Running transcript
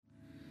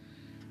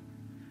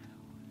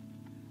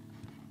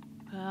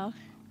Well,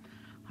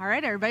 all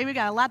right, everybody, we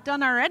got a lot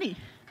done already.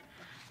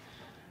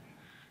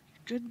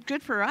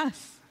 Good for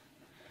us.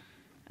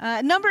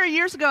 A number of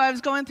years ago, I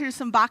was going through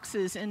some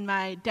boxes in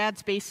my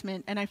dad's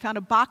basement, and I found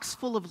a box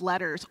full of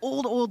letters,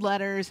 old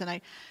letters, and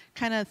I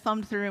kind of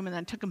thumbed through them and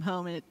then took them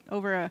home. And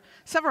over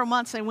several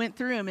months, I went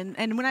through them.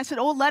 And when I said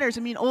old letters,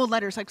 I mean old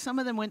letters. Like some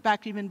of them went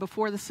back even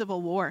before the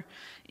Civil War.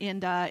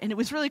 And it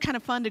was really kind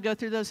of fun to go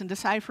through those and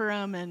decipher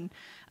them and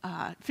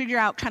figure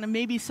out kind of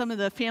maybe some of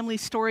the family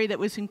story that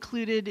was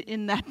included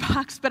in that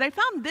box. But I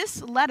found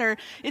this letter.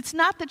 It's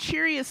not the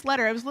cheeriest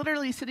letter. I was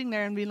literally sitting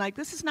there and being like,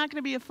 this is not going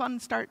to be a fun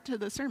start to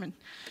the sermon.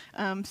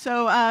 But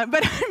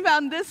I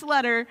found this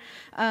letter,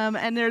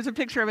 and there's a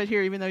picture of it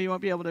here, even though you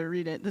won't be able to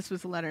read it. This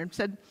was the letter. It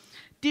said,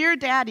 "Dear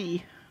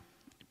Daddy,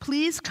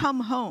 please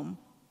come home.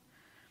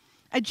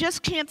 I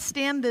just can't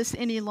stand this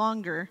any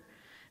longer.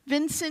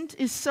 Vincent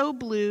is so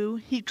blue,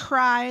 he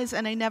cries,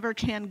 and I never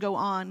can go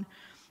on.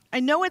 I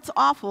know it's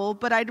awful,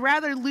 but I'd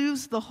rather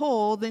lose the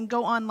whole than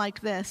go on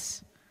like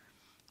this.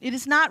 It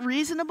is not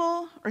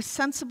reasonable or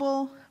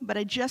sensible, but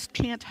I just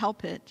can't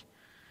help it.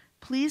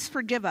 Please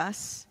forgive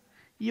us.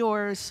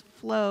 Yours,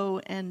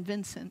 Flo and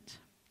Vincent."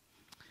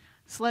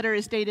 This letter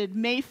is dated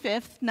May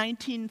 5th,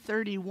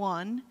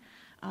 1931.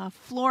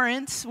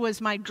 Florence was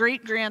my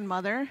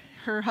great-grandmother.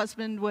 Her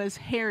husband was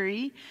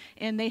Harry,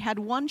 and they had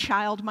one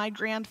child, my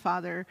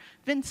grandfather,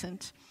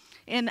 Vincent.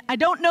 And I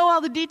don't know all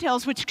the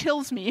details, which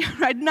kills me.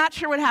 I'm not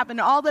sure what happened.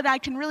 All that I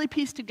can really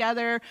piece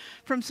together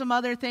from some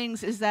other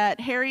things is that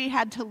Harry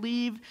had to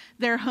leave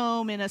their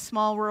home in a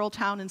small rural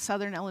town in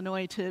southern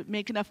Illinois to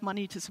make enough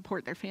money to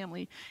support their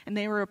family. And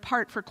they were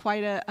apart for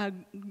quite a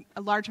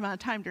large amount of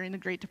time during the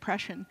Great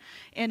Depression.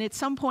 And at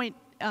some point,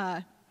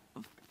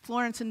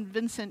 Florence and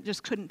Vincent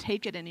just couldn't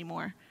take it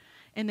anymore.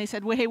 And they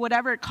said, well, hey,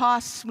 whatever it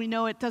costs, we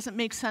know it doesn't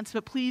make sense,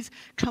 but please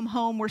come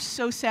home. We're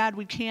so sad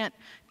we can't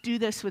do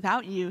this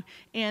without you.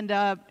 And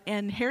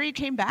Harry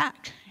came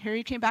back.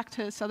 Harry came back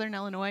to southern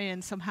Illinois,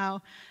 and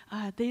somehow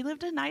they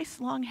lived a nice,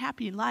 long,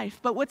 happy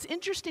life. But what's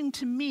interesting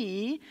to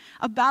me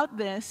about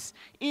this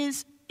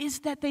is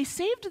that they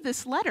saved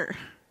this letter.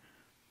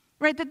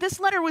 Right, that this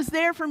letter was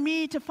there for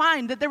me to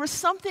find, that there was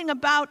something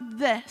about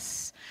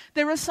this.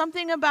 There was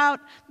something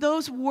about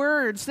those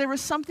words. There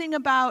was something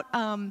about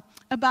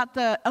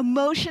the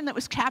emotion that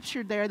was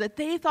captured there that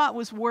they thought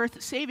was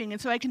worth saving.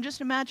 And so I can just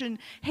imagine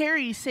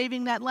Harry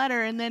saving that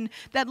letter, and then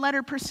that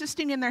letter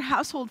persisting in their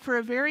household for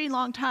a very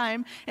long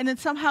time, and then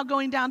somehow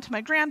going down to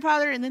my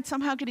grandfather, and then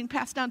somehow getting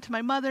passed down to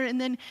my mother. And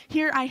then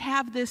here I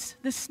have this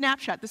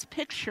snapshot, this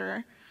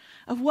picture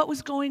of what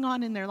was going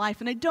on in their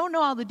life. And I don't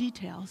know all the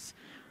details,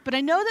 but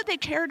I know that they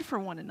cared for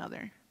one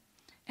another.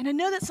 And I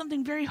know that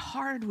something very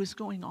hard was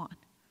going on.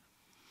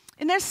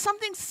 And there's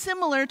something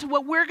similar to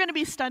what we're going to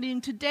be studying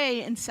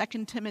today in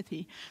 2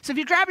 Timothy. So if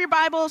you grab your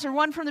Bibles or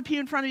one from the pew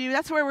in front of you,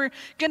 that's where we're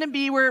going to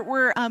be.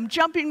 We're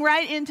jumping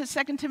right into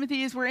 2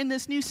 Timothy as we're in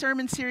this new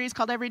sermon series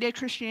called Everyday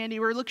Christianity.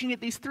 We're looking at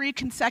these 3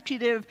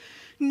 consecutive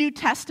New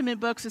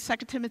Testament books of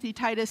 2 Timothy,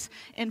 Titus,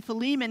 and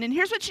Philemon. And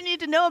here's what you need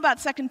to know about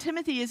 2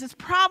 Timothy is it's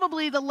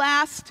probably the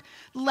last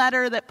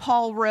letter that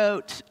Paul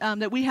wrote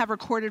that we have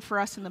recorded for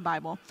us in the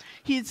Bible.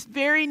 He's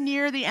very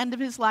near the end of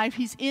his life.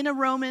 He's in a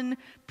Roman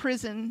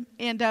prison,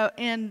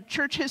 and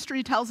church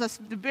history tells us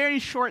very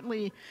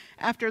shortly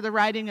after the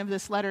writing of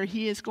this letter,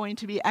 he is going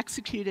to be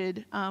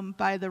executed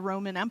by the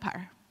Roman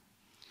Empire.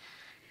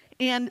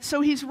 And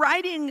so he's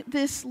writing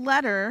this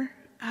letter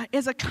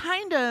as a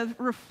kind of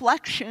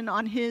reflection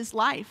on his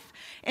life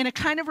and a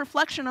kind of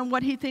reflection on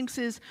what he thinks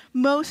is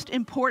most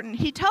important.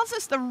 He tells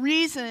us the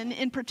reason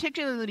in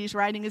particular that he's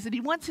writing is that he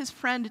wants his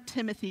friend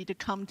Timothy to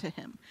come to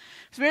him.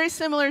 It's very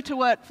similar to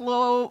what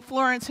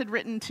Florence had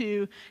written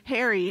to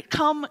Harry.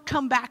 Come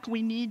back,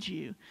 we need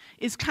you,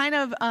 is kind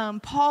of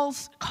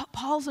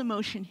Paul's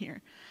emotion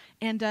here.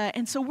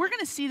 And so we're going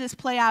to see this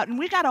play out, and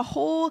we got a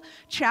whole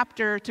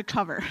chapter to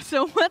cover.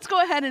 So let's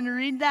go ahead and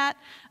read that,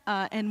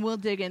 and we'll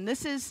dig in.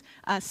 This is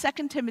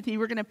 2 Timothy.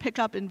 We're going to pick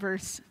up in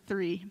verse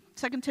 3.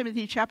 2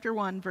 Timothy chapter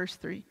 1, verse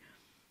 3.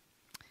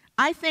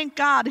 "I thank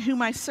God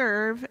whom I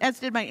serve, as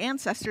did my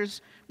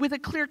ancestors, with a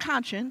clear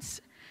conscience,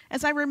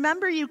 as I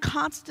remember you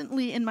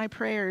constantly in my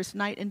prayers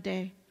night and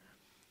day.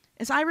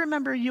 As I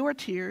remember your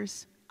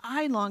tears,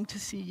 I long to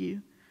see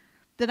you,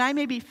 that I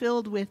may be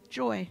filled with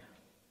joy.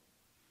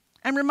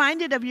 I'm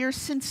reminded of your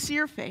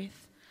sincere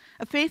faith,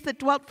 a faith that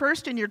dwelt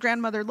first in your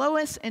grandmother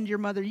Lois and your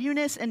mother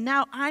Eunice, and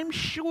now I'm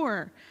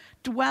sure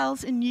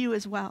dwells in you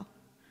as well.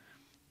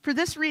 For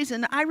this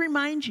reason, I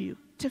remind you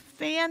to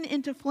fan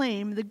into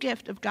flame the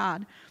gift of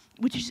God,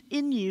 which is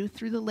in you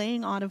through the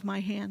laying on of my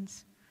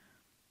hands.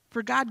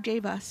 For God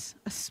gave us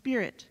a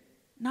spirit,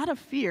 not of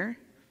fear,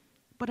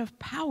 but of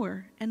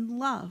power and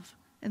love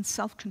and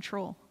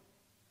self-control.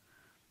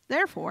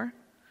 Therefore,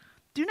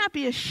 do not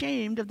be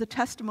ashamed of the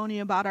testimony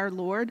about our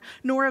Lord,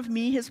 nor of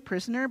me, his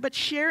prisoner, but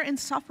share in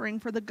suffering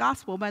for the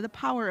gospel by the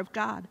power of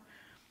God,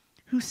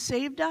 who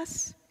saved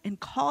us and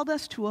called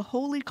us to a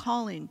holy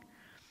calling,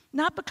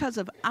 not because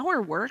of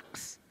our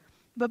works,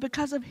 but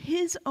because of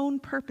his own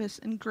purpose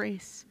and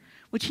grace,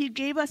 which he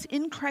gave us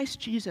in Christ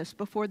Jesus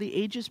before the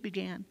ages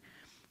began,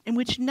 and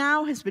which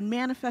now has been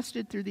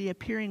manifested through the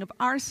appearing of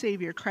our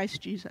Savior,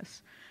 Christ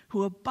Jesus,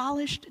 who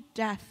abolished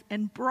death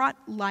and brought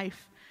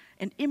life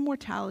and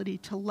immortality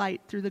to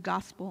light through the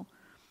gospel,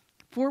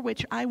 for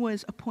which I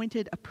was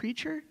appointed a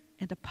preacher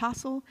and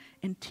apostle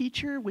and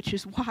teacher, which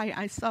is why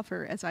I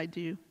suffer as I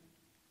do.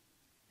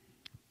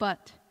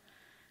 But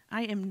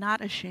I am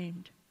not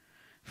ashamed,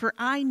 for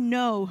I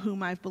know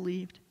whom I've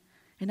believed,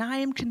 and I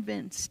am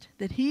convinced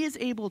that he is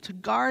able to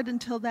guard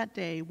until that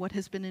day what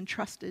has been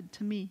entrusted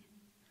to me.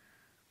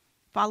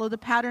 Follow the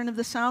pattern of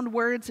the sound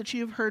words that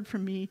you have heard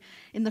from me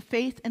in the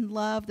faith and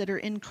love that are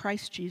in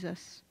Christ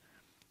Jesus.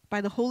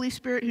 By the Holy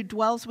Spirit who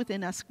dwells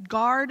within us,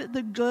 guard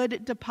the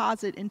good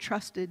deposit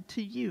entrusted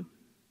to you.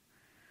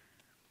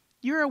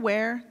 You're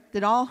aware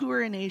that all who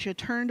are in Asia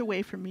turned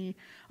away from me,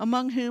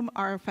 among whom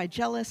are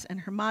Phygelus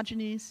and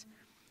Hermogenes.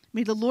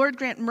 May the Lord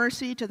grant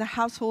mercy to the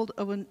household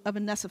of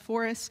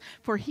Onesiphorus,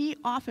 for he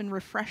often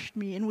refreshed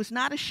me and was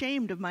not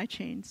ashamed of my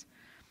chains.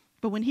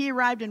 But when he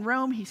arrived in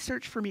Rome, he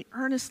searched for me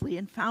earnestly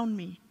and found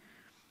me.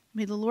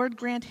 May the Lord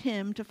grant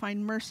him to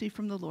find mercy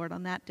from the Lord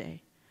on that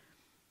day.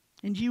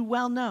 And you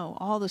well know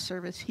all the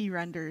service he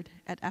rendered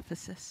at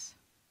Ephesus.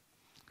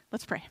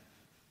 Let's pray.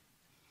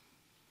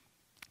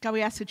 God,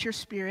 we ask that your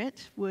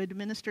Spirit would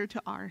minister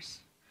to ours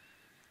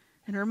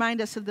and remind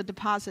us of the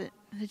deposit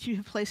that you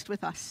have placed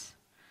with us,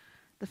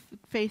 the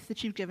faith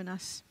that you've given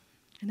us,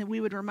 and that we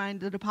would be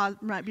reminded of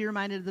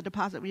the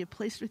deposit we have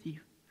placed with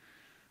you,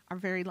 our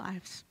very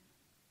lives.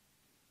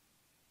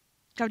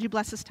 God, would you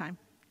bless this time?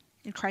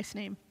 In Christ's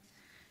name,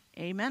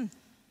 amen.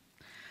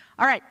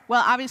 All right,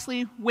 well,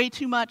 obviously, way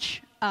too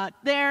much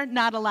there,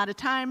 not a lot of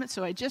time,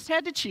 so I just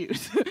had to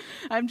choose.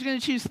 I'm going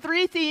to choose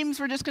 3 themes.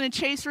 We're just going to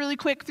chase really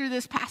quick through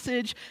this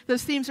passage.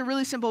 Those themes are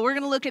really simple. We're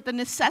going to look at the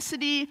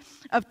necessity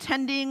of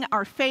tending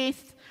our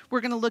faith.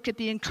 We're going to look at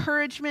the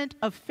encouragement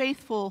of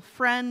faithful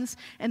friends,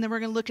 and then we're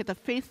going to look at the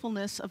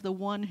faithfulness of the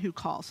one who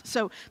calls.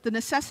 So the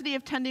necessity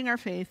of tending our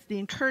faith, the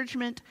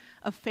encouragement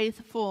of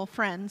faithful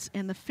friends,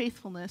 and the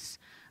faithfulness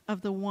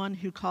of the one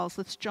who calls.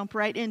 Let's jump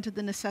right into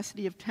the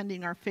necessity of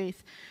tending our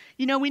faith.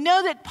 You know, we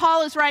know that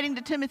Paul is writing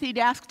to Timothy to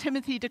ask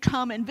Timothy to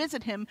come and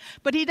visit him,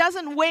 but he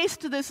doesn't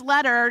waste this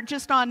letter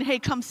just on, hey,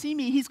 come see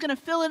me. He's going to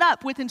fill it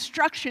up with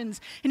instructions,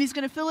 and he's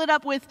going to fill it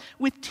up with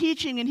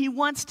teaching, and he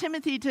wants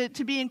Timothy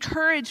to be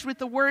encouraged with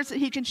the words that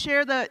he can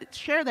share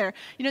there.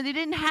 You know, they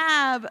didn't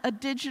have a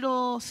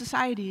digital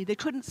society. They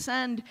couldn't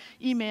send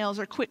emails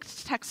or quick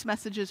text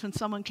messages when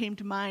someone came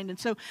to mind, and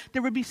so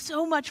there would be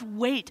so much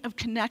weight of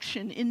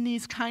connection in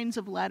these kinds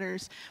of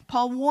letters.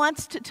 Paul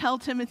wants to tell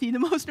Timothy the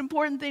most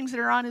important things that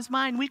are on his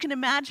mind. We can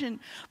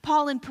imagine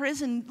Paul in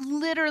prison,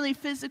 literally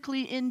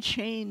physically in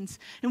chains,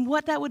 and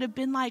what that would have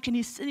been like. And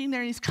he's sitting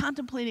there and he's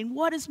contemplating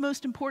what is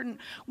most important.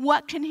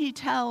 What can he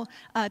tell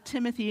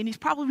Timothy? And he's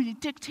probably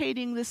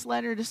dictating this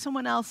letter to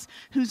someone else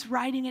who's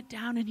writing it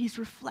down, and he's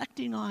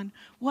reflecting on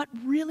what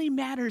really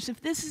matters.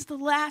 If this is the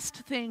last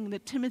thing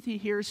that Timothy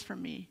hears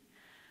from me,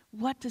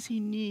 what does he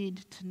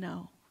need to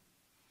know?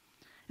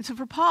 And so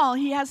for Paul,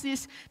 he has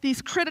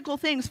these critical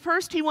things.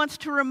 First, he wants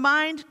to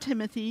remind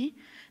Timothy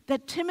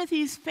that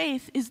Timothy's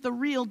faith is the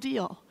real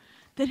deal,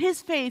 that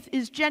his faith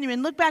is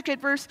genuine. Look back at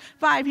verse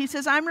 5. He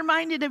says, I'm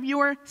reminded of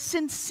your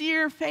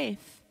sincere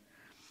faith,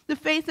 the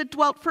faith that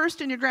dwelt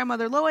first in your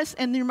grandmother Lois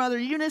and your mother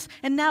Eunice,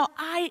 and now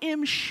I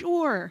am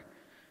sure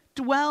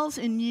dwells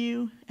in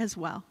you as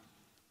well.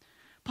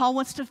 Paul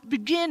wants to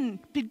begin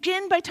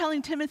by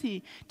telling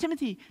Timothy,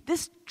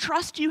 this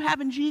trust you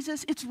have in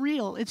Jesus, it's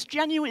real, it's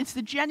genuine, it's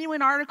the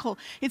genuine article,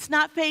 it's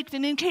not faked.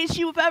 And in case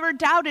you've ever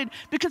doubted,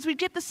 because we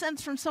get the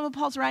sense from some of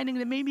Paul's writing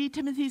that maybe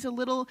Timothy's a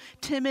little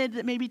timid,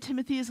 that maybe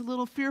Timothy is a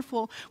little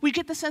fearful, we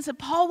get the sense that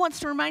Paul wants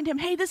to remind him,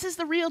 hey, this is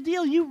the real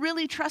deal. You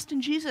really trust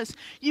in Jesus.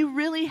 You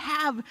really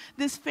have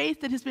this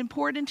faith that has been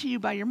poured into you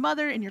by your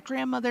mother and your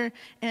grandmother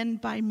and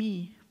by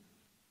me.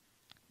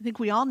 I think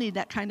we all need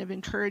that kind of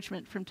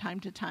encouragement from time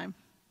to time.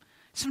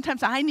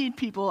 Sometimes I need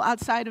people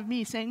outside of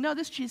me saying, no,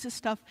 this Jesus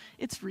stuff,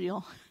 it's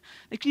real.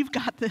 Like, you've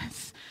got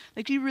this.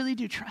 Like, you really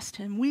do trust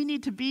him. We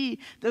need to be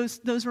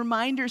those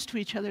reminders to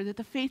each other that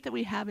the faith that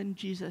we have in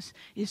Jesus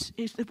is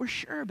that we're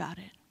sure about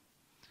it.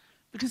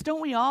 Because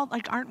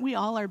aren't we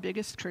all our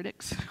biggest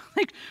critics?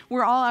 Like,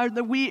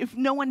 if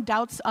no one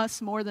doubts us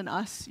more than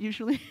us,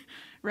 usually,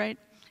 right?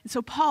 And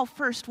so Paul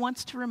first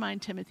wants to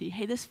remind Timothy,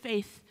 hey, this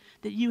faith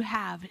that you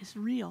have is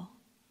real.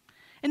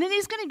 And then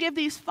he's going to give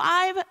these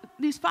five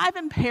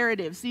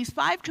imperatives, these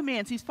 5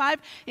 commands, these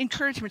 5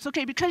 encouragements.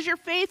 Okay, because your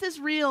faith is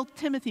real,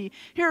 Timothy,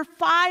 here are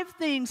 5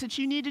 things that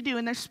you need to do,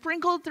 and they're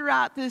sprinkled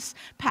throughout this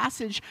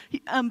passage.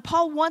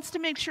 Paul wants to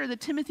make sure that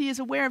Timothy is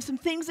aware of some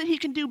things that he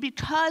can do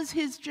because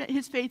his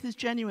faith is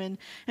genuine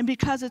and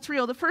because it's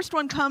real. The first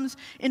one comes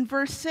in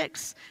verse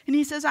 6, and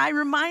he says, I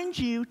remind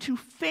you to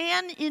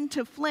fan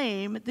into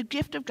flame the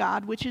gift of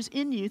God which is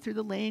in you through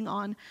the laying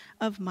on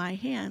of my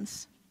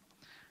hands.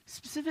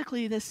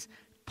 Specifically,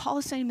 Paul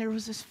is saying there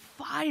was this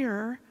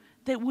fire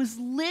that was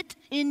lit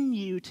in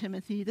you,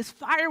 Timothy. This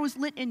fire was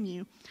lit in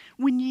you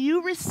when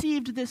you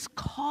received this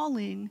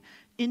calling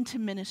into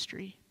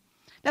ministry.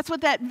 That's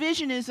what that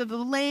vision is of the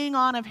laying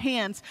on of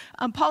hands.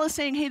 Paul is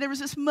saying, hey, there was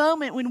this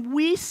moment when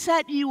we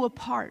set you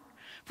apart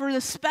for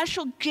the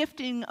special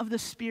gifting of the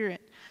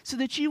Spirit so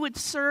that you would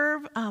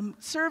serve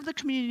the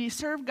community,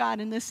 serve God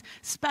in this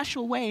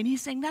special way. And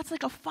he's saying that's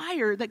like a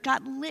fire that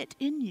got lit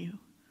in you.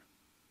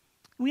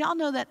 We all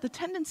know that the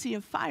tendency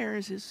of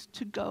fires is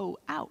to go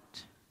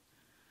out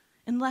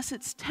unless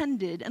it's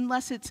tended,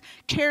 unless it's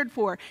cared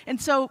for. And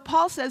so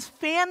Paul says,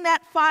 fan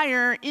that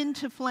fire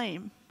into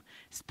flame.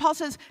 Paul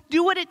says,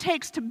 do what it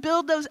takes to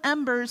build those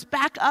embers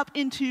back up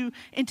into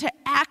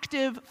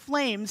active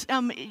flames.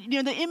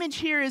 The image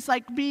here is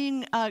like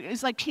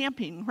is like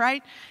camping,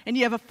 right? And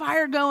you have a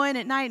fire going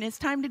at night, and it's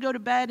time to go to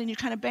bed, and you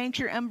kind of bank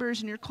your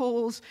embers and your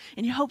coals,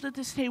 and you hope that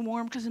they stay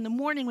warm, because in the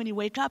morning when you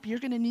wake up, you're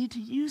going to need to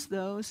use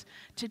those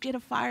to get a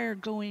fire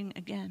going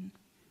again.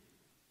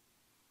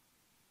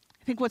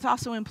 I think what's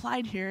also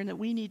implied here, and that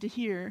we need to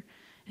hear,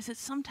 is that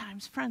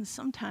sometimes, friends,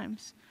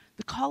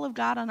 the call of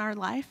God on our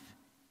life,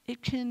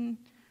 it can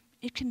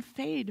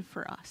fade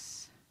for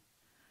us.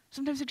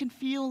 Sometimes it can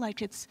feel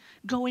like it's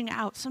going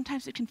out.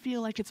 Sometimes it can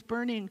feel like it's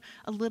burning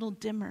a little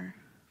dimmer.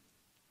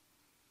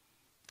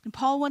 And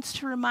Paul wants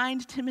to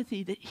remind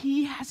Timothy that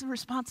he has a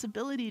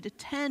responsibility to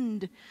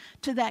tend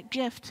to that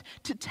gift,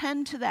 to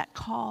tend to that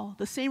call,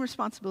 the same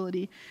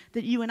responsibility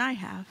that you and I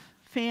have.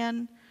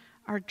 Fan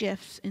our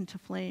gifts into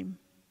flame.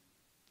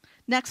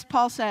 Next,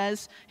 Paul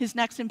says, his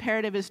next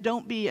imperative is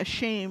don't be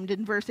ashamed.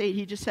 In verse 8,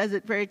 he just says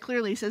it very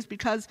clearly. He says,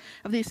 because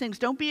of these things,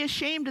 don't be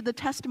ashamed of the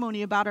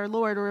testimony about our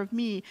Lord or of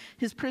me,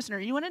 his prisoner.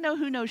 You want to know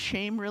who knows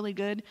shame really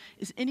good?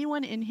 Is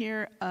anyone in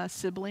here a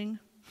sibling?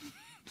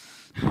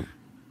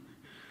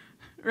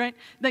 Right?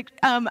 Like,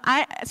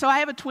 I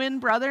have a twin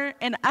brother,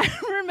 and I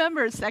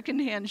remember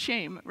secondhand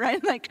shame,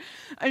 right? Like,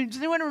 does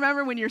anyone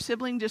remember when your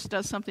sibling just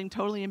does something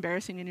totally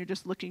embarrassing and you're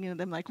just looking at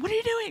them like, what are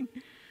you doing?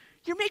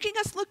 You're making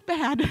us look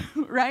bad,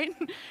 right?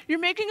 You're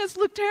making us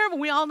look terrible.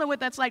 We all know what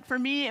that's like. For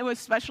me, it was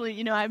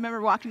especially, I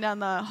remember walking down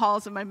the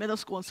halls of my middle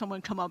school and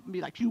someone come up and be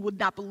like, you would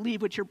not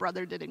believe what your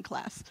brother did in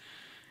class.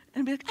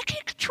 And I'd be like, I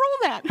can't control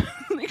that.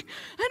 Like,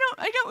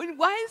 I don't,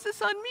 why is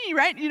this on me,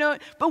 right?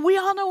 But we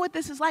all know what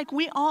this is like.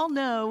 We all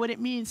know what it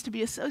means to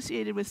be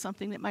associated with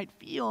something that might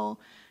feel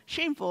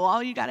shameful.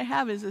 All you got to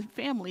have is a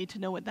family to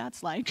know what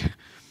that's like.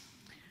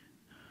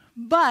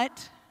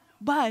 But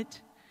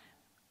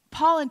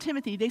Paul and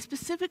Timothy, they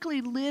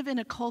specifically live in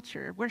a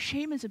culture where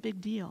shame is a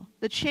big deal.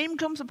 That shame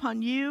comes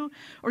upon you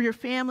or your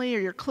family or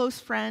your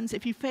close friends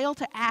if you fail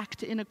to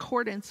act in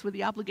accordance with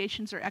the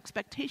obligations or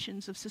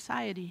expectations of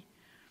society.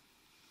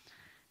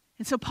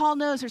 And so Paul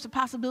knows there's a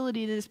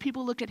possibility that as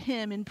people look at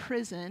him in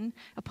prison,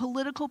 a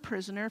political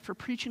prisoner for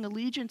preaching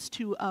allegiance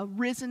to a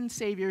risen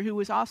Savior who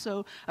was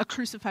also a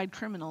crucified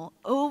criminal,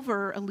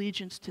 over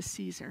allegiance to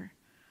Caesar,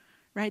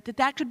 right?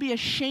 That could be a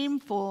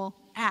shameful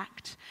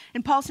act.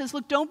 And Paul says,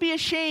 look, don't be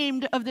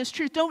ashamed of this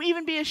truth. Don't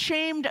even be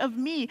ashamed of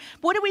me.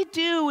 What do we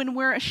do when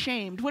we're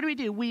ashamed? What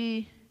do?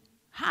 We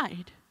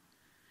hide,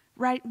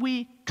 right?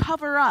 We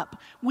cover up.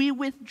 We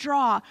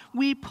withdraw.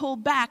 We pull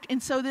back.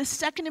 And so this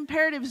second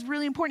imperative is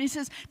really important. He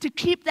says to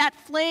keep that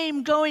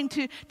flame going,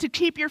 to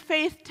keep your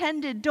faith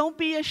tended. Don't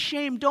be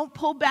ashamed. Don't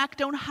pull back.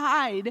 Don't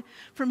hide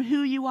from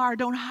who you are.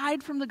 Don't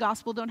hide from the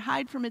gospel. Don't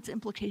hide from its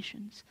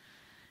implications.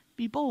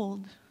 Be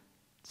bold.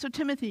 So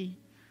Timothy,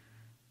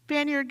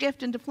 fan your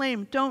gift into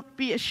flame. Don't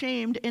be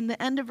ashamed. In the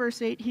end of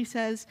verse 8, he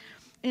says,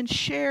 and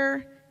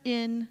share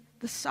in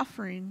the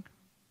suffering.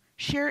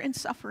 Share in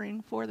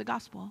suffering for the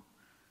gospel.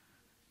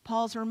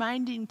 Paul's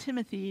reminding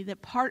Timothy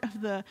that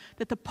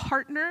the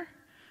partner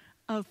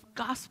of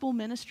gospel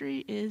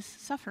ministry is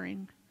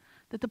suffering.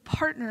 That the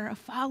partner of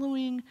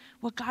following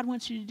what God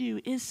wants you to do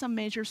is some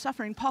major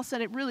suffering. Paul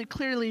said it really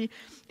clearly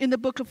in the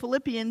book of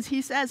Philippians.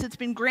 He says, it's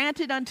been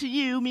granted unto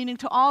you, meaning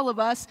to all of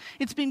us,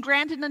 it's been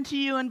granted unto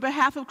you on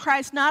behalf of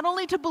Christ, not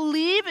only to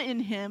believe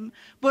in him,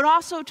 but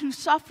also to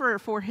suffer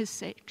for his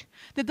sake.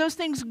 That those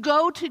things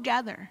go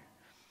together.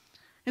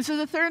 And so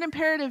the third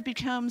imperative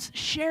becomes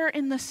share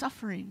in the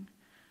suffering.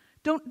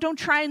 Don't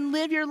try and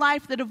live your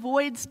life that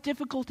avoids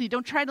difficulty.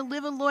 Don't try to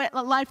live a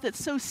life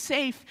that's so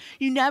safe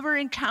you never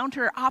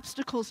encounter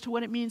obstacles to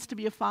what it means to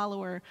be a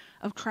follower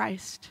of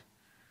Christ.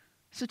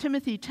 So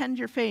Timothy, tend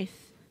your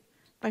faith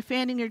by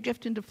fanning your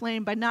gift into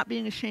flame, by not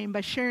being ashamed,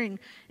 by sharing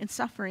in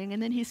suffering.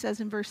 And then he says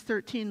in verse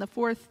 13, the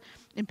fourth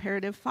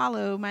imperative,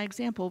 follow my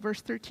example. Verse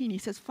 13, he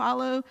says,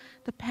 follow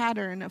the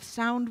pattern of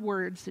sound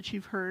words that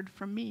you've heard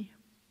from me.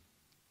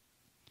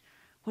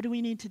 What do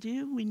we need to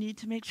do? We need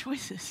to make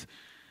choices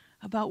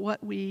about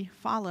what we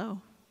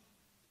follow.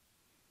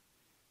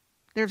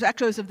 There's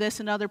echoes of this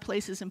in other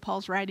places in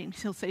Paul's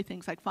writings. He'll say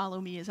things like, follow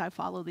me as I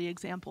follow the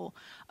example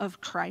of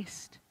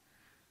Christ.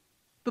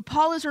 But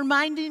Paul is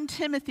reminding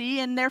Timothy,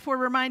 and therefore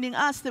reminding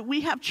us, that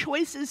we have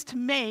choices to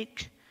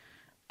make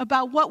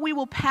about what we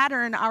will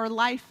pattern our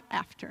life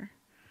after.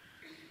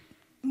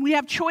 We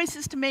have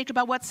choices to make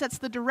about what sets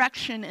the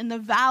direction and the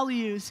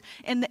values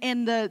and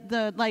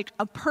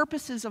the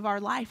purposes of our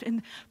life.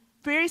 And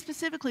very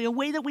specifically, a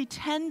way that we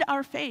tend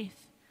our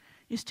faith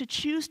is to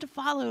choose to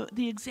follow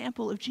the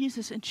example of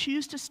Jesus and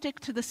choose to stick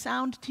to the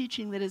sound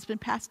teaching that has been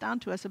passed down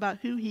to us about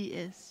who he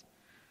is.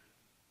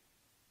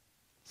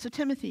 So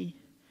Timothy,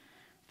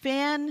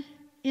 fan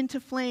into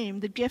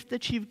flame the gift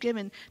that you've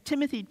given.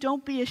 Timothy,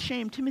 don't be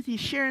ashamed. Timothy,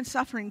 share in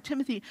suffering.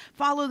 Timothy,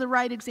 follow the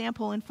right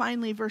example. And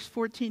finally, verse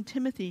 14,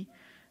 Timothy,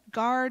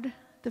 guard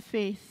the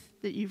faith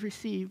that you've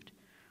received.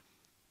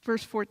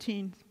 Verse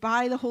 14,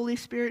 by the Holy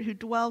Spirit who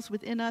dwells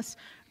within us,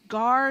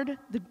 guard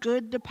the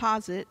good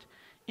deposit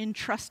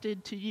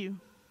entrusted to you.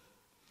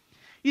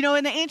 You know,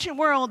 in the ancient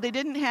world, they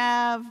didn't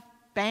have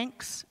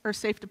banks or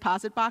safe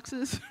deposit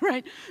boxes,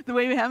 right? The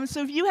way we have them.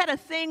 So if you had a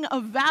thing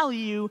of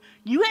value,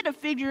 you had to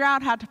figure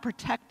out how to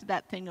protect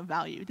that thing of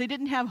value. They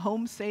didn't have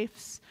home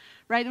safes,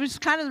 right? It was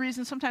kind of the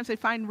reason sometimes they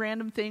find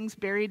random things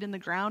buried in the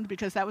ground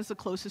because that was the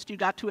closest you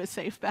got to a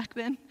safe back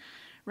then,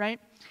 right?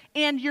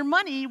 And your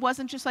money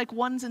wasn't just like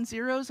ones and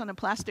zeros on a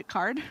plastic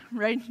card,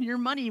 right? Your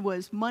money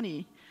was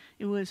money.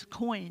 It was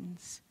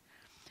coins.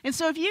 And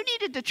so if you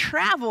needed to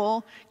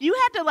travel, you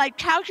had to like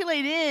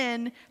calculate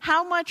in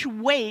how much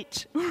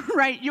weight,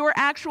 right, your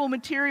actual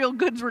material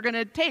goods were going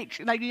to take.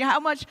 Like,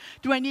 how much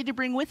do I need to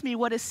bring with me?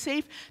 What is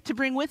safe to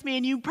bring with me?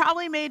 And you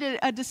probably made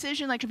a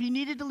decision, like if you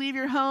needed to leave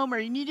your home or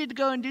you needed to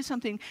go and do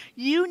something,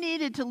 you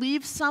needed to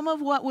leave some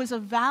of what was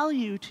of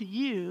value to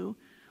you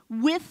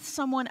with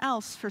someone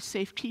else for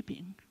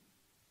safekeeping.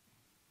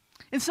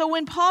 And so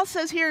when Paul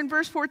says here in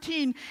verse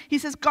 14, he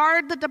says,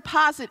 guard the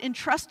deposit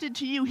entrusted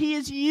to you. He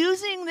is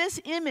using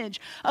this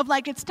image of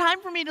like, it's time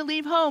for me to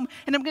leave home,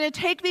 and I'm going to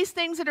take these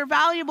things that are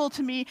valuable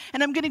to me,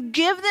 and I'm going to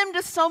give them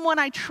to someone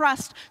I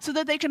trust so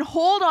that they can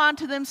hold on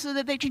to them, so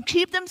that they can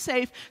keep them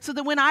safe, so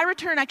that when I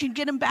return, I can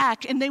get them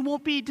back, and they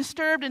won't be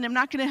disturbed, and I'm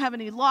not going to have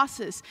any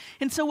losses.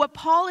 And so what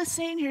Paul is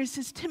saying here is,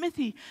 says,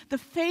 Timothy, the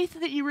faith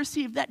that you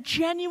received, that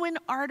genuine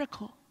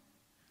article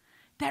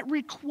that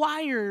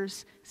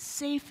requires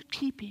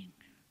safekeeping.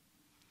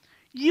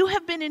 You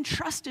have been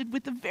entrusted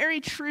with the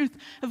very truth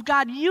of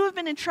God. You have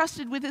been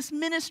entrusted with this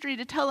ministry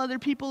to tell other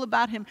people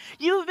about him.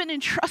 You have been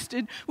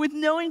entrusted with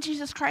knowing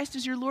Jesus Christ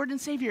as your Lord and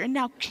Savior. And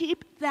now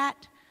keep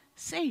that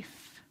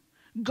safe.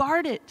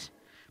 Guard it.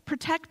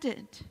 Protect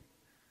it.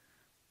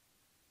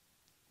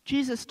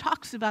 Jesus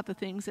talks about the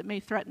things that may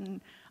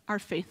threaten our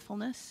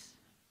faithfulness.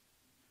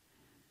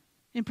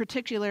 In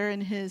particular, in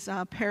his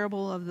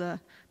parable of the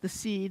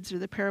seeds, or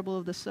the parable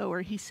of the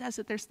sower, he says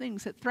that there's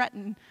things that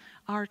threaten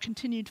our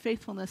continued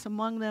faithfulness.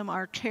 Among them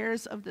are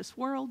cares of this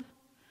world,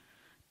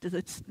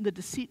 the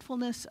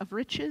deceitfulness of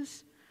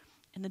riches,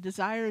 and the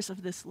desires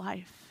of this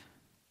life.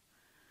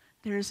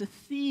 There is a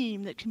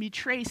theme that can be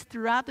traced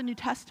throughout the New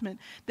Testament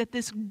that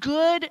this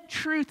good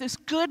truth, this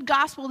good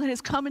gospel that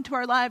has come into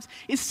our lives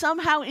is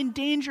somehow in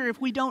danger if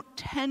we don't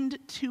tend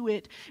to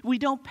it, if we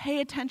don't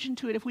pay attention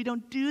to it, if we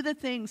don't do the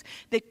things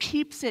that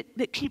keeps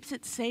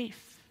it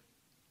safe.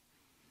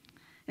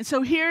 And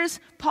so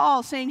here's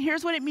Paul saying,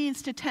 here's what it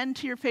means to tend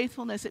to your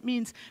faithfulness. It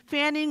means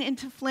fanning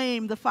into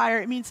flame the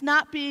fire. It means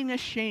not being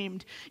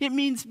ashamed. It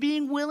means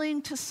being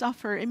willing to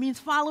suffer. It means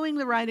following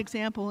the right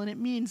example, and it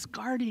means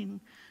guarding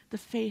the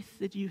faith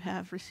that you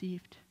have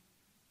received.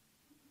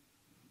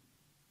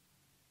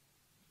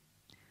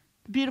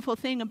 The beautiful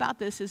thing about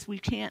this is we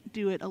can't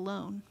do it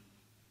alone.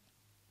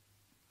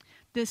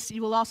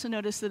 You will also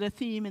notice that a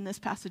theme in this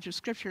passage of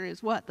Scripture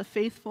is what? The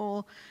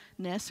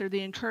faithfulness or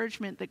the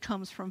encouragement that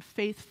comes from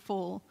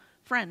faithful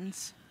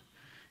friends.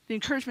 The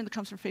encouragement that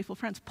comes from faithful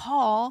friends.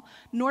 Paul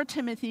nor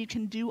Timothy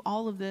can do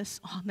all of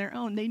this on their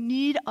own. They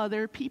need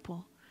other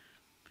people.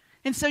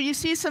 And so you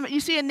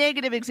see a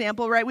negative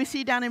example, right? We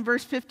see down in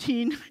verse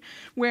 15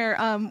 where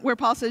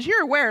Paul says,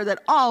 you're aware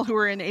that all who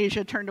are in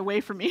Asia turned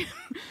away from me,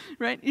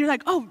 right? You're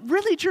like, oh,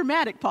 really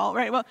dramatic, Paul,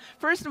 right? Well,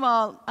 first of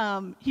all,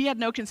 he had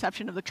no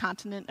conception of the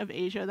continent of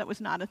Asia. That was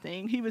not a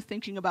thing. He was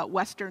thinking about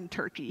Western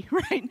Turkey,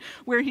 right?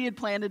 Where he had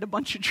planted a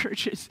bunch of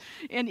churches.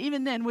 And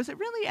even then, was it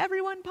really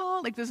everyone,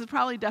 Paul? Like, this is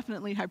probably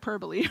definitely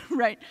hyperbole,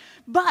 right?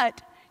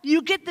 But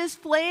you get this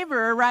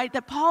flavor, right,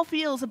 that Paul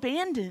feels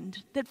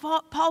abandoned, that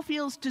Paul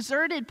feels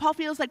deserted. Paul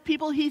feels like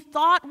people he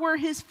thought were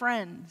his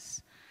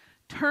friends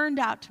turned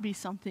out to be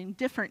something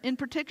different. In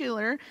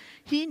particular,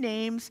 he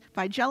names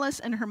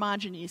Phygellus and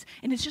Hermogenes.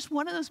 And it's just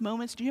one of those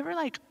moments, do you ever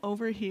like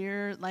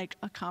overhear like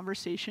a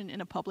conversation in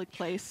a public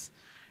place?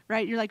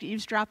 Right? You're like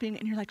eavesdropping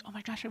and you're like, oh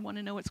my gosh, I want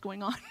to know what's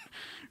going on,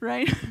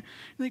 right?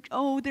 Like,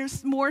 oh,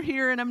 there's more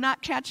here and I'm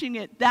not catching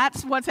it.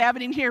 That's what's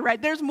happening here,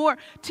 right? There's more.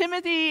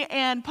 Timothy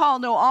and Paul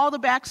know all the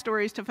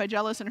backstories to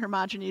Phygellus and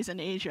Hermogenes in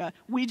Asia.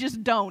 We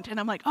just don't. And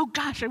I'm like, oh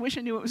gosh, I wish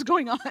I knew what was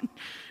going on,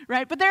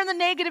 right? But they're in the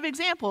negative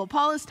example.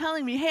 Paul is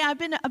telling me, hey, I've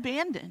been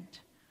abandoned.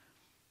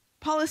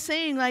 Paul is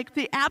saying, like,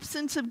 the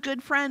absence of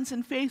good friends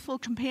and faithful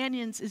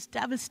companions is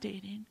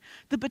devastating.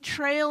 The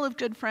betrayal of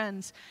good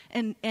friends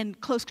and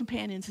close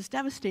companions is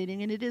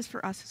devastating, and it is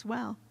for us as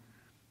well.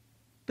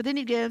 But then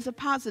he gives a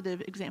positive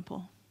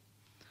example,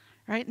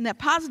 right? And that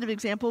positive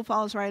example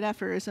follows right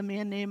after is a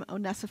man named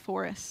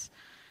Onesiphorus.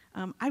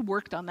 I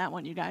worked on that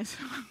one, you guys.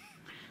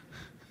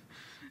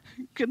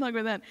 Good luck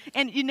with that.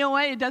 And you know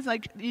what? It does,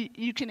 like,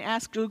 you can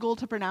ask Google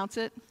to pronounce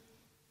it.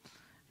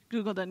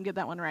 Google doesn't get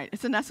that one right.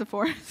 It's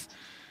Onesiphorus.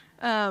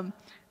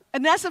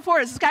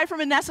 Onesiphorus, this guy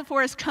from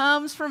Onesiphorus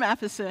comes from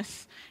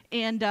Ephesus,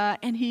 and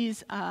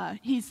he's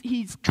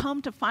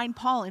come to find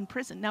Paul in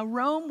prison. Now,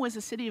 Rome was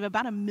a city of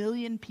about 1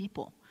 million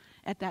people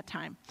at that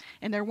time,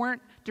 and there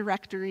weren't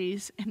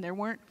directories, and there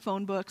weren't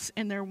phone books,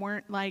 and there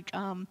weren't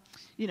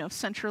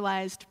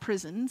centralized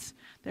prisons.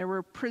 There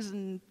were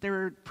prison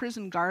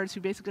guards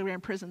who basically ran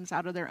prisons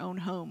out of their own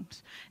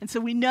homes. And so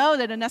we know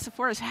that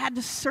Onesiphorus had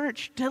to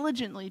search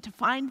diligently to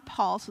find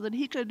Paul so that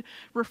he could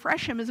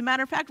refresh him. As a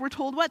matter of fact, we're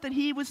told that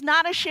he was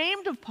not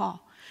ashamed of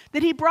Paul,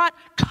 that he brought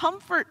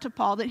comfort to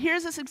Paul, that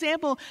here's this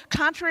example,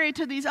 contrary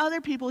to these other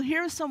people,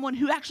 here's someone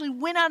who actually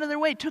went out of their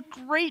way, took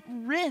great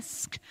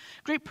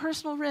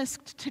personal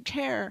risk to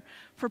care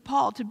for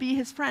Paul, to be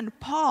his friend.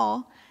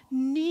 Paul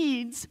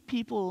needs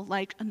people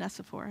like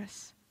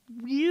Onesiphorus.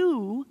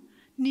 You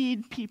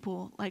need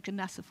people like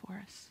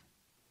Onesiphorus.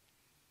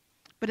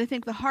 But I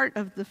think the heart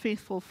of the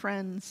faithful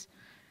friends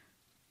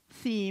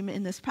theme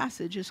in this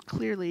passage is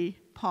clearly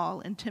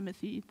Paul and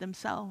Timothy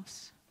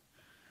themselves.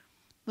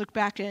 Look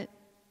back at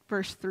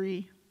verse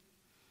 3.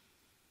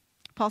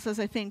 Paul says,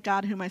 I thank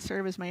God whom I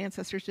serve as my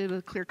ancestors did with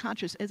a clear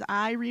conscience, as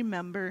I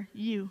remember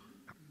you.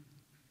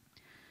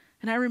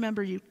 And I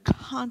remember you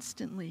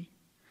constantly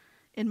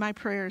in my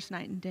prayers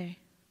night and day.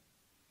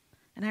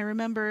 And I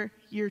remember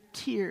your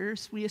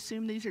tears. We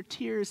assume these are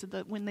tears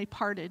when they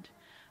parted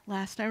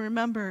last. I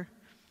remember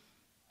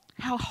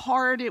how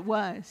hard it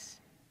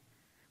was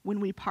when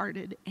we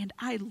parted. And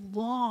I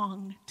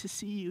long to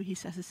see you, he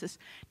says. It's this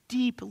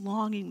deep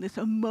longing, this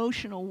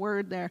emotional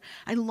word there.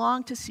 I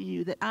long to see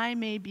you that I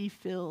may be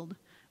filled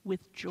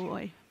with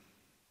joy.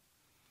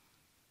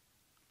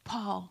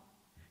 Paul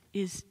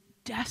is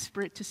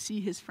desperate to see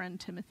his friend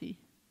Timothy.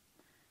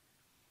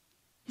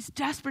 He's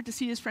desperate to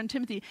see his friend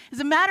Timothy.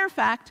 As a matter of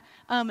fact,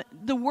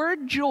 the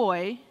word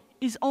joy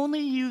is only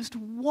used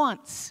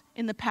once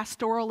in the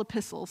pastoral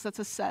epistles. That's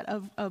a set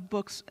of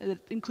books that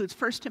includes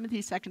 1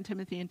 Timothy, 2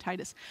 Timothy, and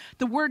Titus.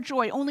 The word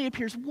joy only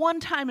appears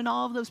one time in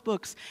all of those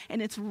books,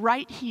 and it's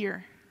right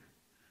here.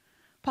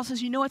 Paul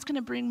says, you know what's going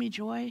to bring me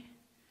joy?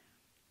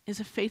 Is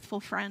a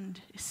faithful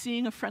friend,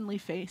 seeing a friendly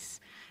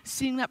face,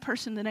 seeing that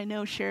person that I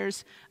know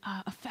shares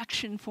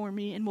affection for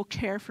me and will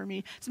care for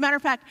me. As a matter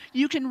of fact,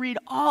 you can read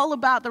all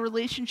about the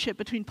relationship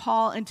between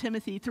Paul and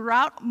Timothy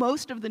throughout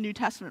most of the New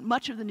Testament,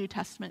 much of the New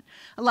Testament.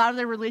 A lot of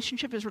their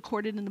relationship is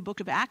recorded in the book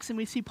of Acts, and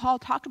we see Paul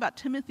talk about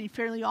Timothy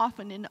fairly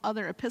often in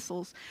other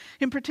epistles.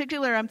 In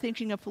particular, I'm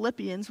thinking of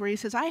Philippians, where he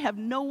says, I have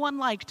no one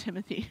like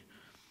Timothy,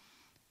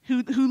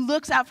 who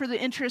looks out for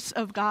the interests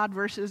of God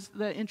versus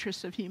the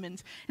interests of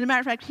humans. As a matter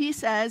of fact, he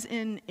says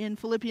in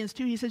Philippians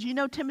 2, he says, you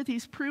know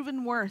Timothy's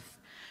proven worth,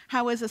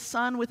 how as a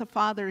son with a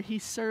father he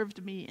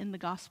served me in the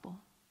gospel.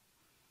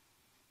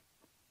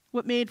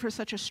 What made for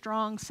such a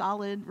strong,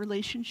 solid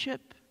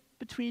relationship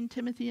between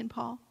Timothy and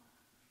Paul?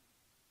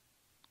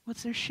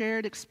 What's their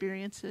shared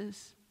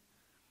experiences?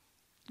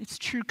 It's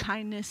true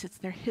kindness, it's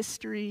their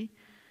history,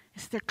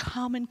 it's their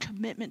common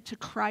commitment to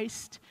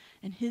Christ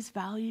and his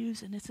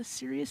values, and it's a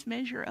serious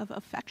measure of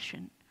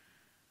affection.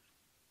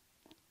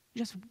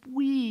 Just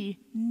we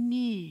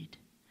need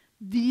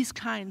these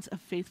kinds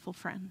of faithful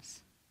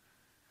friends.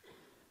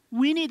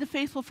 We need the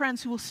faithful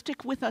friends who will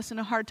stick with us in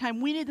a hard time.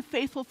 We need the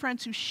faithful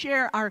friends who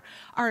share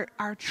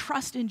our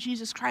trust in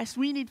Jesus Christ.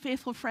 We need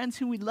faithful friends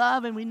who we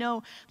love and we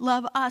know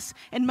love us.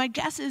 And my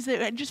guess is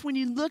that just when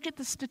you look at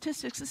the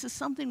statistics, this is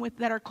something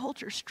that our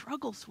culture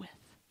struggles with.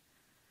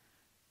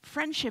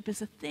 Friendship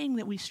is a thing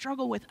that we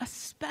struggle with,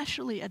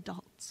 especially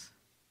adults.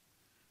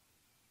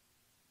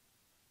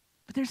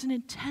 But there's an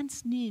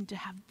intense need to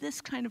have this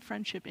kind of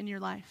friendship in your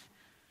life.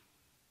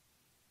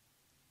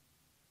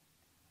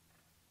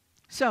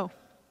 So,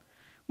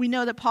 we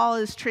know that Paul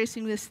is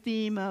tracing this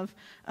theme of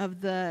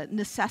the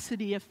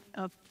necessity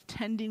of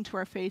tending to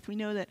our faith. We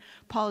know that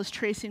Paul is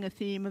tracing a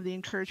theme of the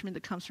encouragement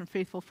that comes from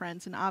faithful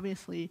friends. And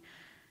obviously,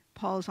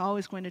 Paul is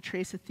always going to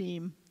trace a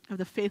theme of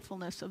the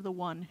faithfulness of the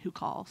one who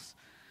calls.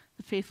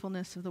 The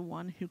faithfulness of the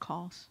one who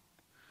calls.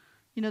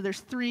 You know,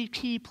 there's 3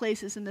 key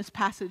places in this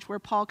passage where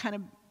Paul kind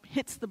of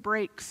hits the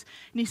brakes.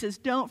 And he says,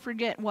 don't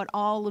forget what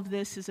all of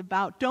this is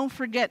about. Don't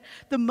forget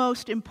the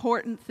most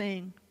important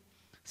thing.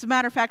 As a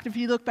matter of fact, if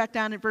you look back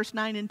down at verse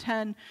 9 and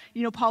 10,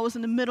 you know, Paul was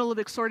in the middle of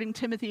exhorting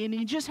Timothy, and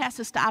he just has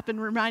to stop and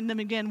remind them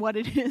again what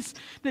it is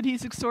that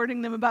he's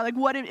exhorting them about, like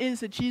what it is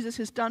that Jesus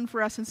has done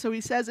for us. And so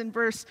he says in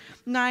verse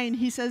 9,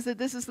 he says that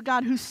this is the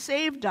God who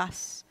saved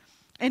us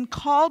and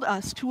called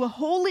us to a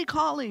holy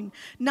calling,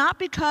 not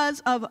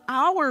because of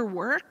our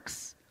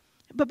works,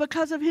 but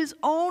because of his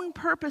own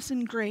purpose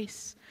and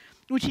grace,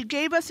 which he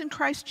gave us in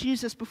Christ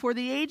Jesus before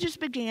the ages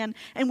began,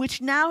 and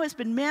which now has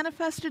been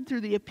manifested through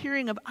the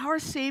appearing of our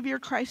Savior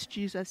Christ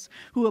Jesus,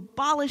 who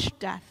abolished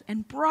death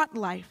and brought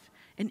life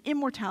and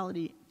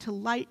immortality to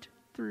light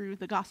through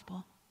the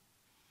gospel.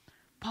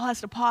 Paul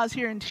has to pause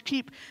here and to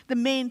keep the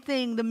main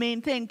thing the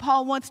main thing.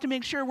 Paul wants to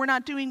make sure we're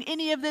not doing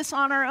any of this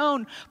on our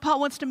own.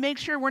 Paul wants to make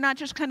sure we're not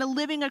just kind of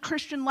living a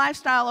Christian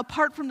lifestyle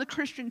apart from the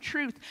Christian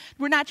truth.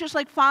 We're not just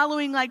like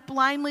following like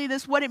blindly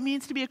this what it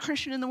means to be a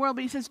Christian in the world.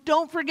 But he says,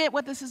 don't forget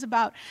what this is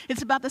about.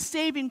 It's about the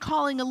saving,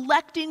 calling,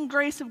 electing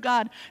grace of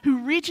God who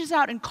reaches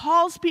out and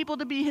calls people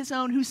to be his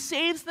own, who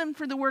saves them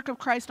for the work of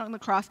Christ on the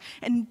cross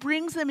and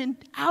brings them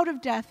out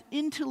of death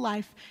into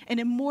life, an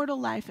immortal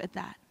life at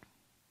that.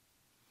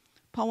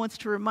 Paul wants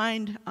to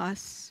remind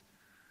us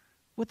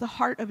what the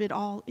heart of it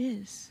all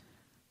is.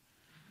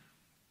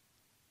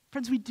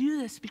 Friends, we do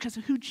this because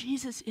of who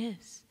Jesus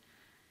is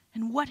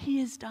and what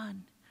he has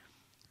done.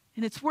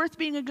 And it's worth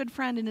being a good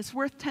friend, and it's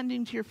worth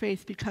tending to your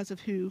faith because of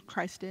who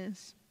Christ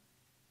is.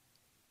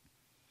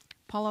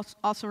 Paul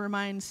also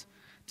reminds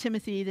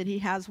Timothy that he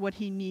has what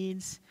he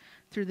needs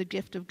through the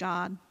gift of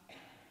God.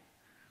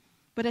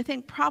 But I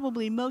think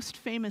probably most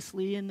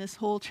famously in this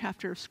whole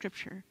chapter of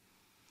Scripture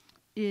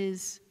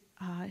is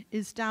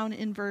down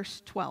in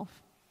verse 12,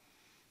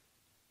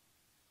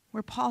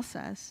 where Paul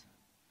says,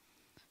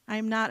 I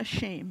am not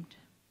ashamed,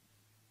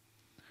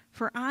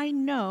 for I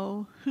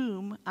know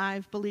whom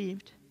I've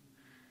believed,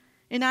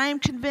 and I am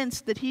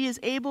convinced that he is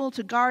able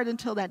to guard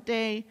until that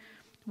day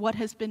what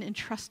has been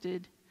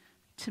entrusted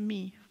to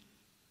me.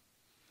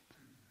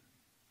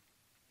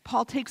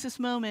 Paul takes this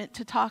moment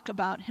to talk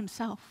about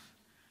himself.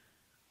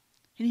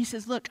 And he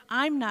says, look,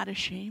 I'm not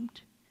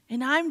ashamed.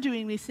 And I'm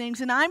doing these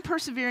things, and I'm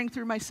persevering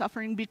through my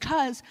suffering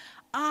because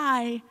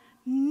I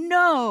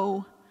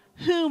know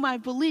whom I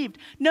believed.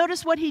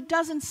 Notice what he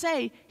doesn't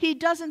say. He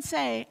doesn't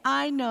say,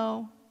 I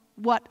know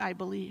what I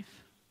believe.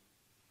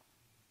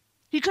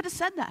 He could have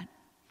said that.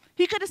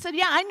 He could have said,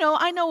 yeah, I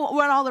know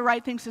what all the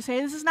right things to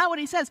say. This is not what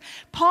he says.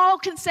 Paul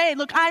can say,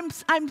 look,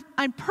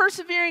 I'm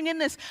persevering in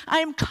this. I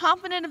am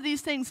confident of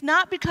these things,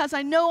 not because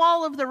I know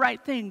all of the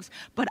right things,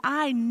 but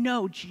I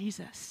know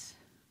Jesus.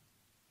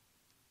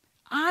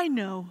 I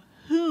know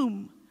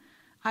whom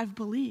I've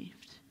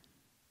believed.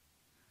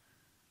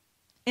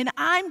 And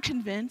I'm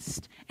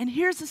convinced, and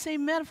here's the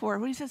same metaphor,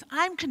 when he says,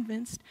 I'm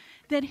convinced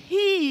that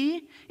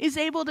he is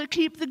able to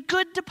keep the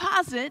good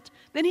deposit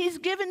that he's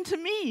given to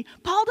me.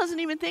 Paul doesn't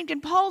even think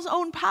in Paul's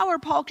own power,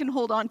 Paul can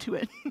hold on to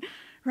it,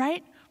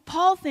 right?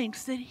 Paul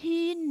thinks that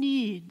he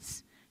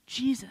needs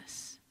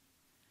Jesus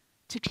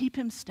to keep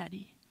him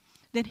steady,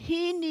 that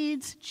he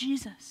needs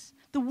Jesus,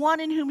 the one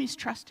in whom he's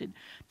trusted,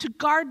 to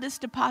guard this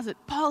deposit.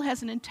 Paul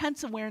has an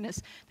intense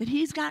awareness that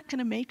he's not going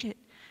to make it.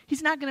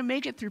 He's not going to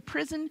make it through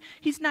prison.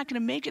 He's not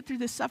going to make it through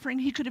this suffering.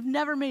 He could have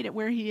never made it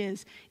where he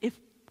is if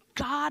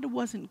God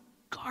wasn't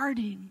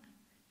guarding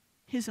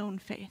his own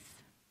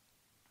faith.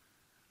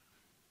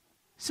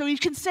 So he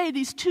can say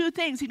these two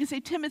things. He can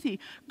say, Timothy,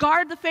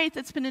 guard the faith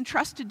that's been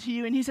entrusted to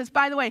you. And he says,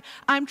 by the way,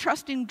 I'm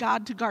trusting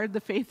God to guard the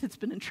faith that's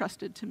been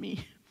entrusted to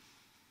me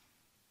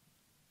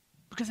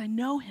because I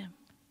know him.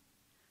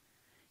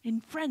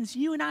 And friends,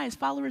 you and I as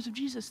followers of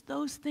Jesus,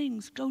 those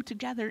things go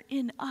together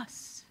in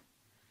us.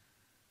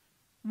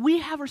 We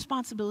have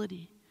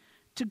responsibility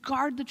to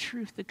guard the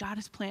truth that God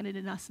has planted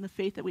in us and the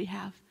faith that we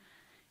have.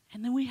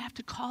 And then we have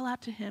to call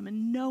out to him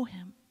and know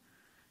him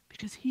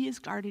because he is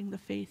guarding the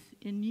faith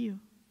in you.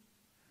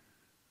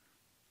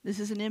 This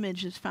is an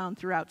image that's found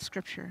throughout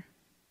Scripture.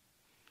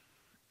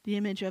 The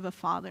image of a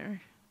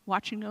father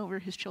watching over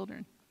his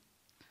children,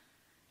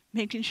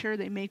 making sure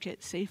they make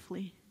it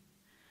safely.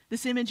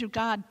 This image of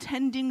God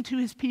tending to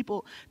his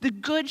people, the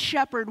good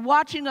shepherd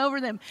watching over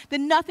them, that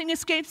nothing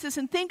escapes this.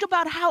 And think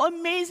about how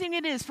amazing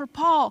it is for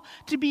Paul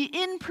to be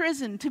in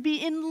prison, to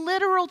be in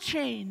literal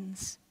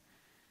chains,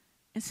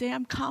 and say,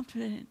 I'm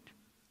confident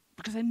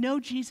because I know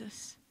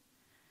Jesus,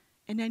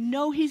 and I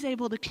know he's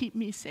able to keep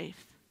me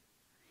safe.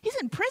 He's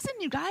in prison,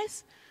 you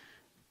guys.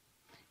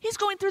 He's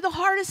going through the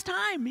hardest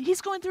time.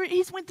 He's went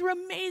through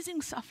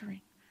amazing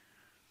suffering.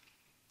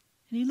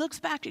 And he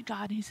looks back at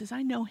God and he says,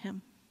 I know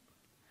him.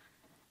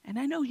 And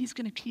I know he's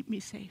going to keep me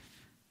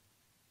safe.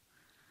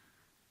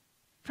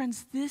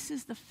 Friends, this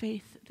is the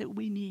faith that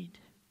we need.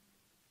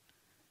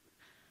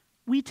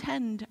 We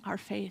tend our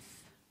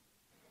faith,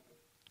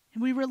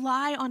 and we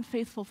rely on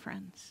faithful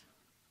friends.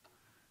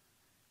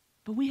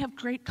 But we have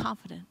great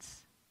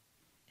confidence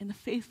in the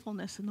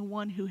faithfulness in the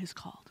one who has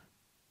called.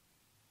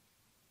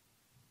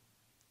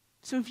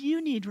 So if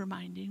you need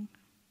reminding,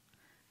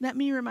 let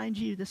me remind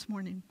you this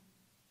morning.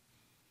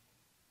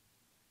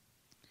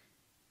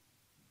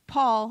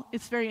 Paul,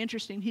 it's very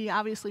interesting. He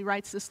obviously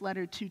writes this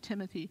letter to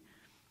Timothy,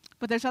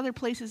 but there's other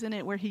places in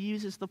it where he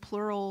uses the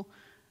plural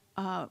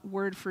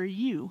word for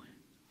you.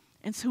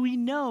 And so he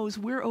knows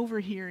we're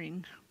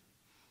overhearing.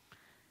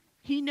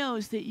 He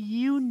knows that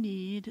you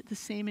need the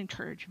same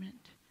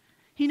encouragement.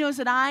 He knows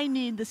that I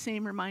need the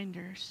same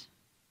reminders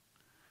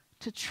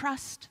to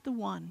trust the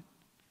one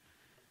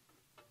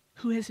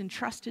who has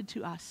entrusted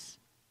to us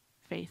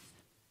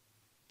faith.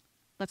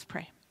 Let's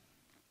pray.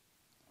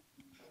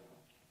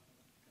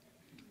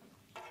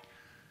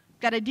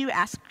 God, I do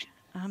ask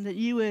that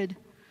you would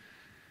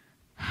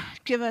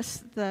give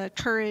us the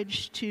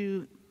courage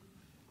to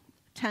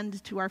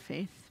tend to our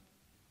faith,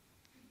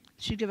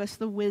 that you give us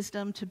the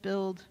wisdom to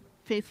build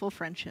faithful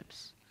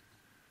friendships,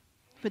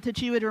 but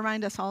that you would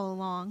remind us all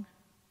along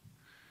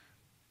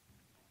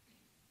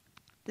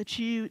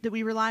that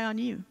we rely on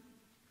you,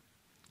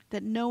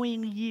 that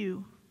knowing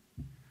you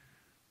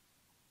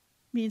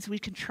means we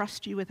can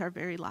trust you with our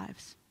very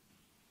lives.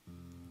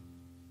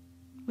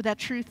 Would that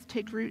truth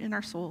take root in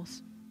our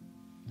souls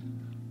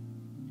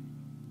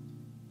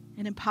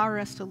and empower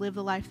us to live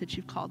the life that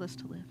you've called us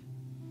to live.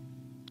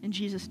 In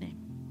Jesus' name,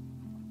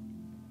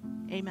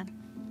 amen.